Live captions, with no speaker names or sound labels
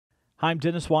Hi, I'm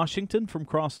Dennis Washington from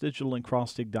Cross Digital and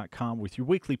CrossDig.com with your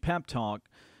weekly pep talk,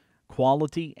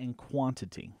 quality and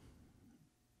quantity.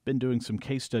 Been doing some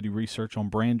case study research on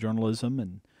brand journalism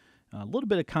and a little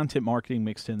bit of content marketing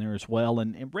mixed in there as well,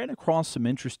 and ran across some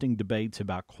interesting debates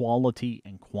about quality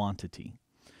and quantity.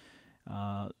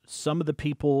 Some of the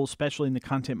people, especially in the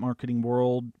content marketing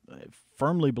world,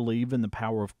 firmly believe in the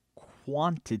power of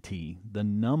quantity, the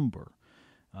number.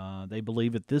 They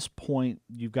believe at this point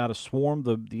you've got to swarm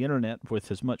the internet with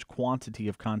as much quantity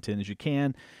of content as you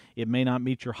can. It may not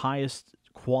meet your highest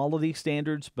quality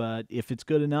standards, but if it's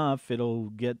good enough, it'll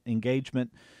get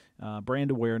engagement,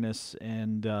 brand awareness,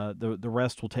 and the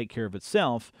rest will take care of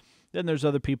itself. Then there's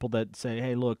other people that say,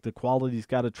 hey, look, the quality's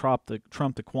got to trump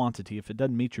the quantity. If it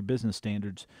doesn't meet your business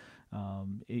standards,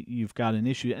 you've got an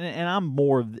issue. And I'm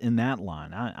more in that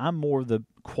line. I'm more of the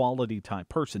quality type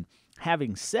person.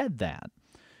 Having said that,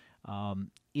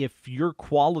 if your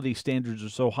quality standards are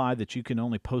so high that you can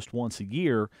only post once a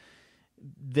year,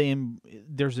 then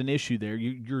there's an issue there.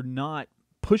 You're not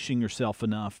pushing yourself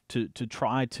enough to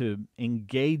try to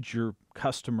engage your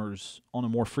customers on a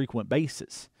more frequent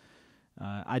basis.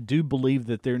 I do believe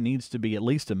that there needs to be at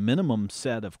least a minimum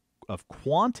set of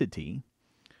quantity.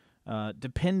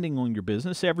 Depending on your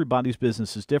business, everybody's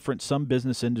business is different. Some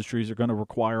business industries are going to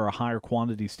require a higher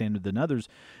quantity standard than others,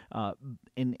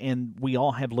 and we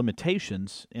all have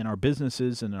limitations in our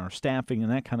businesses and our staffing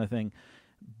and that kind of thing.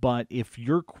 But if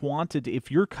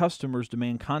your customers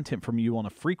demand content from you on a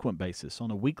frequent basis, on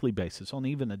a weekly basis, on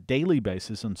even a daily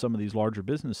basis on some of these larger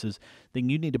businesses, then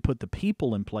you need to put the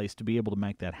people in place to be able to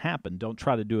make that happen. Don't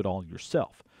try to do it all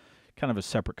yourself. Kind of a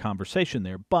separate conversation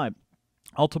there, but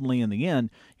ultimately, in the end,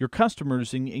 your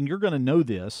customers, and you're going to know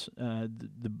this,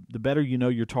 the better you know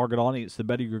your target audience, the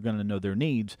better you're going to know their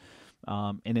needs.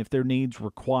 And if their needs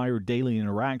require daily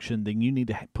interaction, then you need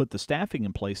to put the staffing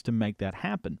in place to make that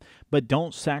happen. But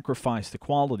don't sacrifice the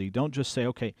quality. Don't just say,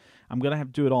 okay, I'm going to have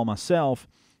to do it all myself,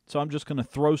 so I'm just going to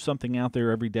throw something out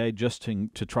there every day just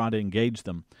to try to engage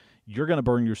them. You're going to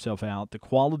burn yourself out. The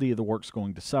quality of the work's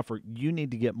going to suffer. You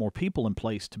need to get more people in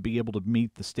place to be able to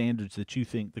meet the standards that you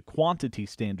think, the quantity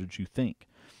standards you think.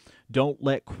 Don't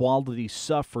let quality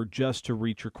suffer just to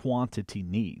reach your quantity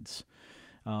needs.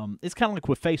 It's kind of like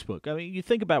with Facebook. I mean, you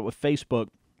think about it with Facebook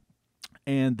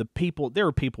and there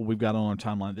are people we've got on our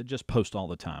timeline that just post all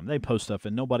the time. They post stuff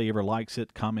and nobody ever likes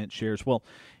it, comments, shares. Well,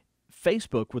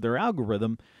 Facebook, with their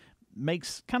algorithm,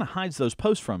 kind of hides those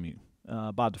posts from you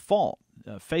by default.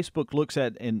 Facebook looks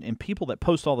at, and people that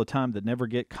post all the time that never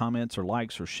get comments or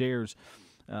likes or shares,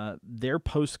 their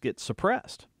posts get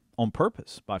suppressed on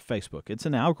purpose by Facebook. It's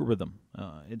an algorithm.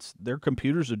 Their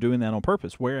computers are doing that on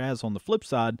purpose. Whereas on the flip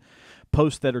side,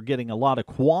 posts that are getting a lot of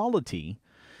quality,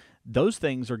 those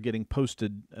things are getting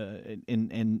posted,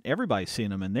 and everybody's seeing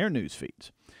them in their news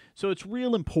feeds. So it's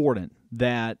real important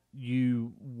that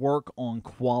you work on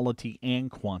quality and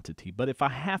quantity. But if I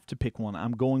have to pick one,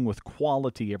 I'm going with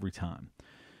quality every time,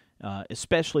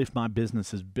 especially if my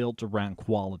business is built around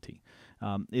quality.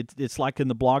 It's like in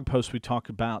the blog post we talked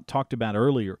about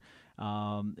earlier.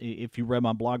 If you read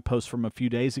my blog post from a few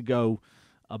days ago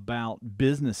about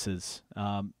businesses,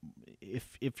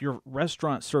 if your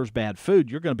restaurant serves bad food,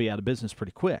 you're going to be out of business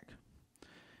pretty quick.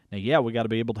 Now, yeah, we got to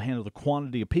be able to handle the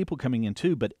quantity of people coming in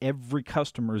too, but every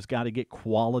customer has got to get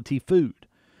quality food.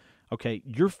 Okay,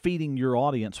 you're feeding your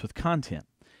audience with content.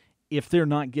 If they're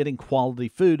not getting quality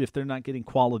food, if they're not getting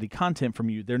quality content from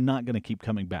you, they're not going to keep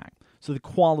coming back. So the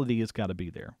quality has got to be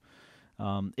there.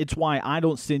 It's why I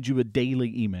don't send you a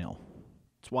daily email.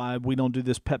 It's why we don't do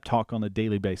this pep talk on a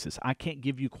daily basis. I can't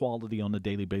give you quality on a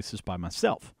daily basis by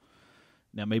myself.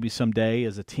 Now, maybe someday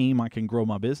as a team I can grow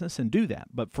my business and do that.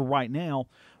 But for right now,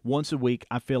 once a week,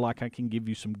 I feel like I can give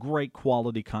you some great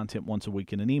quality content once a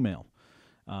week in an email.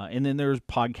 And then there's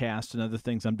podcasts and other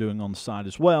things I'm doing on the side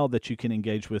as well that you can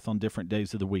engage with on different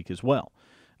days of the week as well.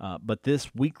 But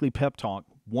this weekly pep talk,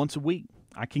 once a week,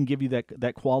 I can give you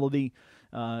that quality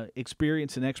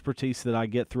experience and expertise that I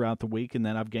get throughout the week and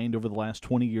that I've gained over the last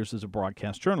 20 years as a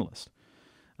broadcast journalist.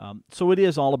 So it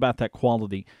is all about that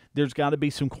quality. There's got to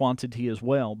be some quantity as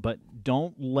well, but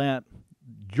don't let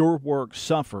your work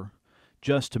suffer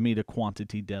just to meet a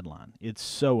quantity deadline. It's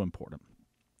so important.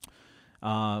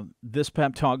 This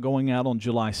pep talk going out on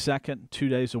July 2nd, 2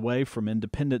 days away from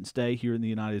Independence Day here in the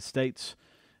United States.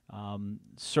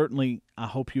 Certainly, I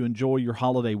hope you enjoy your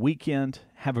holiday weekend.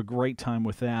 Have a great time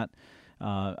with that.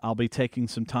 I'll be taking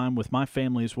some time with my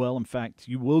family as well. In fact,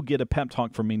 you will get a pep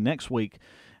talk from me next week,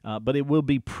 but it will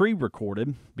be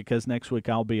pre-recorded because next week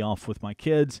I'll be off with my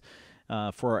kids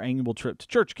for our annual trip to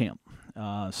church camp.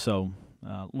 So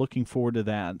looking forward to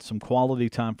that. Some quality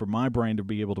time for my brain to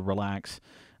be able to relax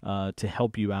to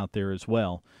help you out there as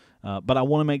well. But I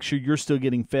want to make sure you're still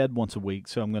getting fed once a week,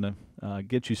 so I'm going to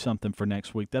get you something for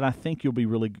next week that I think you'll be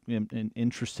really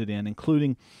interested in,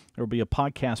 including there will be a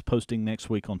podcast posting next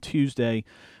week on Tuesday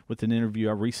with an interview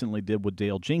I recently did with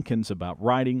Dale Jenkins about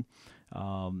writing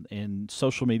and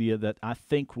social media that I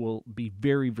think will be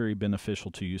very, very beneficial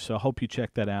to you. So I hope you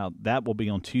check that out. That will be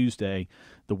on Tuesday,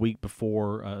 the week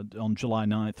before, on July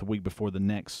 9th, the week before the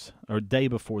next, or day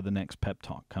before the next Pep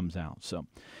Talk comes out. So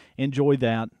enjoy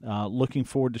that. Looking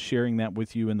forward to sharing that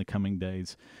with you in the coming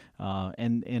days.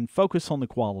 And focus on the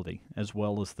quality as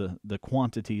well as the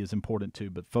quantity is important too,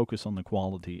 but focus on the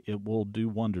quality. It will do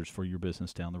wonders for your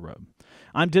business down the road.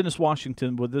 I'm Dennis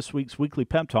Washington with this week's Weekly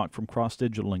Pep Talk from Cross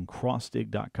Digital and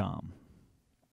CrossDig.com.